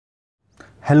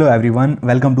Hello everyone,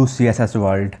 welcome to CSS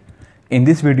World. In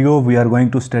this video, we are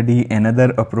going to study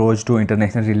another approach to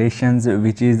international relations,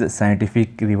 which is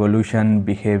scientific revolution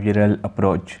behavioral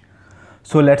approach.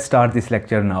 So let's start this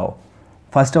lecture now.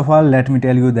 First of all, let me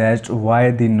tell you that why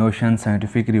the notion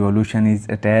scientific revolution is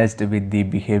attached with the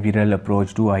behavioral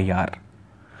approach to IR.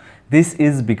 This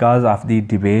is because of the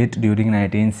debate during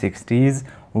 1960s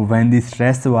when the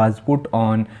stress was put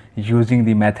on using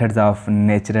the methods of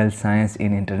natural science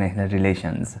in international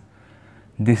relations.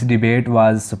 This debate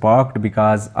was sparked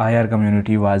because IR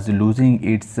community was losing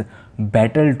its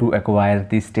battle to acquire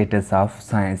the status of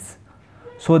science.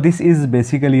 So this is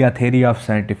basically a theory of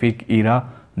scientific era,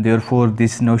 therefore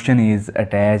this notion is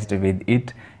attached with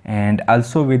it and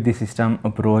also with the system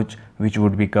approach, which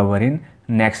would be covered in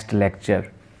next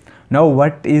lecture. Now,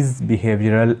 what is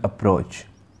behavioral approach?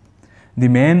 The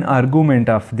main argument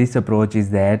of this approach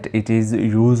is that it is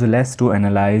useless to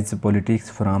analyze politics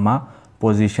from a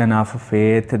position of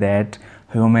faith that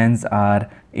humans are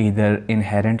either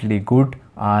inherently good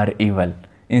or evil.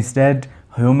 Instead,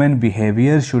 human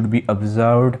behavior should be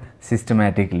observed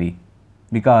systematically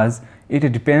because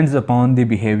it depends upon the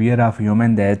behavior of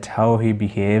human that how he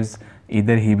behaves,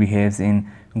 either he behaves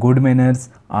in good manners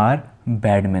or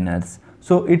bad manners.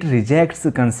 So it rejects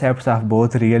the concepts of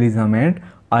both realism and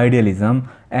idealism,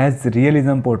 as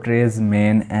realism portrays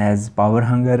man as power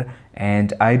hunger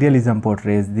and idealism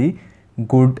portrays the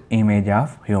good image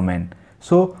of human.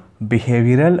 So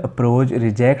behavioral approach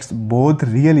rejects both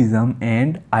realism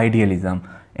and idealism,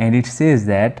 and it says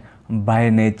that by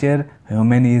nature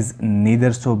human is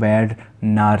neither so bad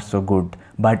nor so good,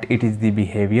 but it is the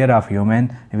behavior of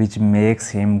human which makes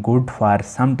him good for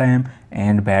some time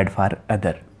and bad for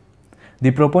other. The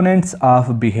proponents of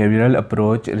behavioral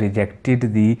approach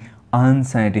rejected the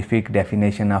unscientific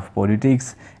definition of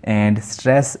politics and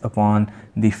stress upon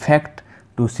the fact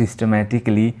to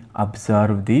systematically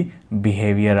observe the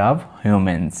behavior of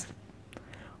humans.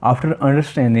 After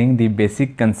understanding the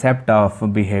basic concept of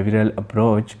behavioral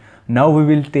approach, now we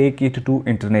will take it to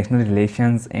international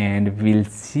relations and we'll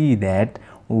see that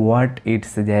what it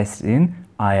suggests in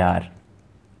IR.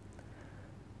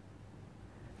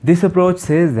 This approach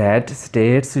says that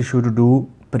states should do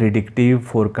predictive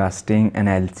forecasting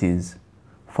analysis.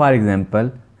 For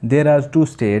example, there are two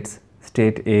states,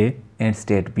 state A and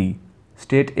state B.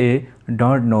 State A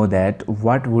don't know that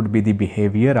what would be the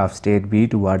behavior of state B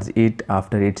towards it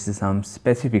after it's some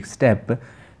specific step.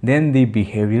 Then the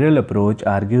behavioral approach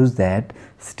argues that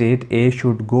state A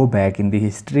should go back in the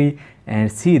history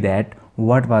and see that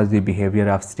what was the behavior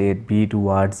of state B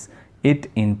towards it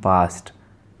in past.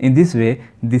 In this way,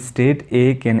 the state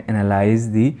A can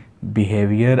analyze the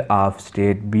behavior of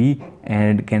state B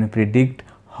and can predict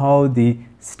how the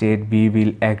state B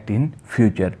will act in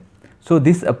future. So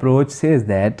this approach says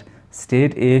that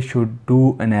state A should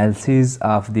do analysis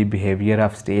of the behavior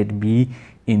of state B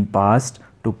in past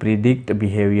to predict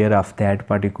behavior of that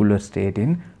particular state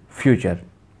in future.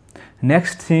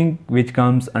 Next thing which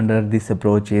comes under this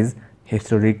approach is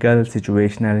historical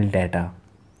situational data.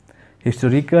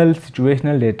 Historical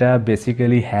situational data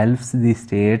basically helps the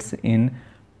states in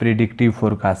predictive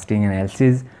forecasting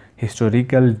analysis.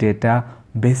 Historical data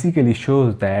basically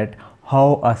shows that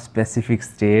how a specific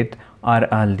state or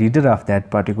a leader of that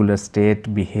particular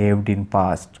state behaved in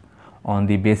past. On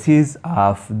the basis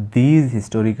of these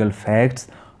historical facts,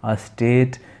 a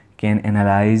state can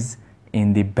analyze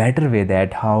in the better way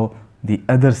that how the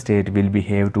other state will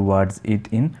behave towards it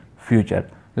in future.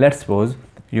 Let's suppose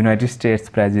United States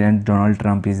President Donald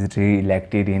Trump is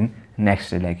re-elected in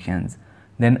next elections.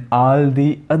 Then all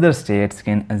the other states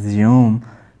can assume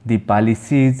the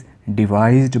policies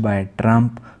devised by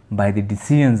Trump by the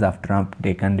decisions of Trump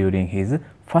taken during his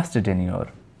first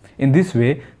tenure. In this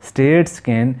way, states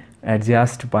can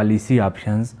adjust policy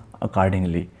options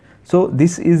accordingly. So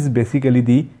this is basically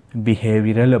the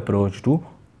behavioral approach to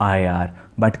IR.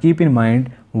 But keep in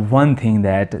mind one thing,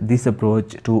 that this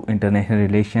approach to international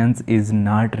relations is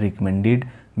not recommended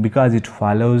because it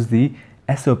follows the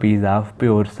SOPs of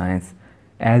pure science,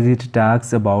 as it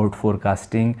talks about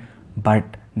forecasting, but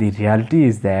the reality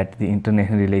is that the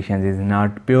international relations is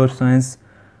not pure science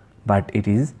but it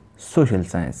is social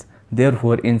science.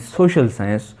 Therefore, in social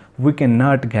science we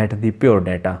cannot get the pure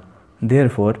data,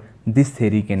 therefore this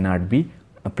theory cannot be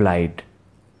applied.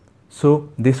 So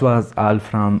this was all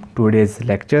from today's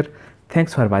lecture.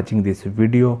 Thanks for watching this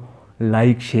video.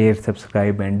 Like, share,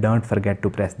 subscribe and don't forget to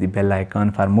press the bell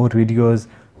icon for more videos.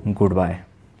 Goodbye.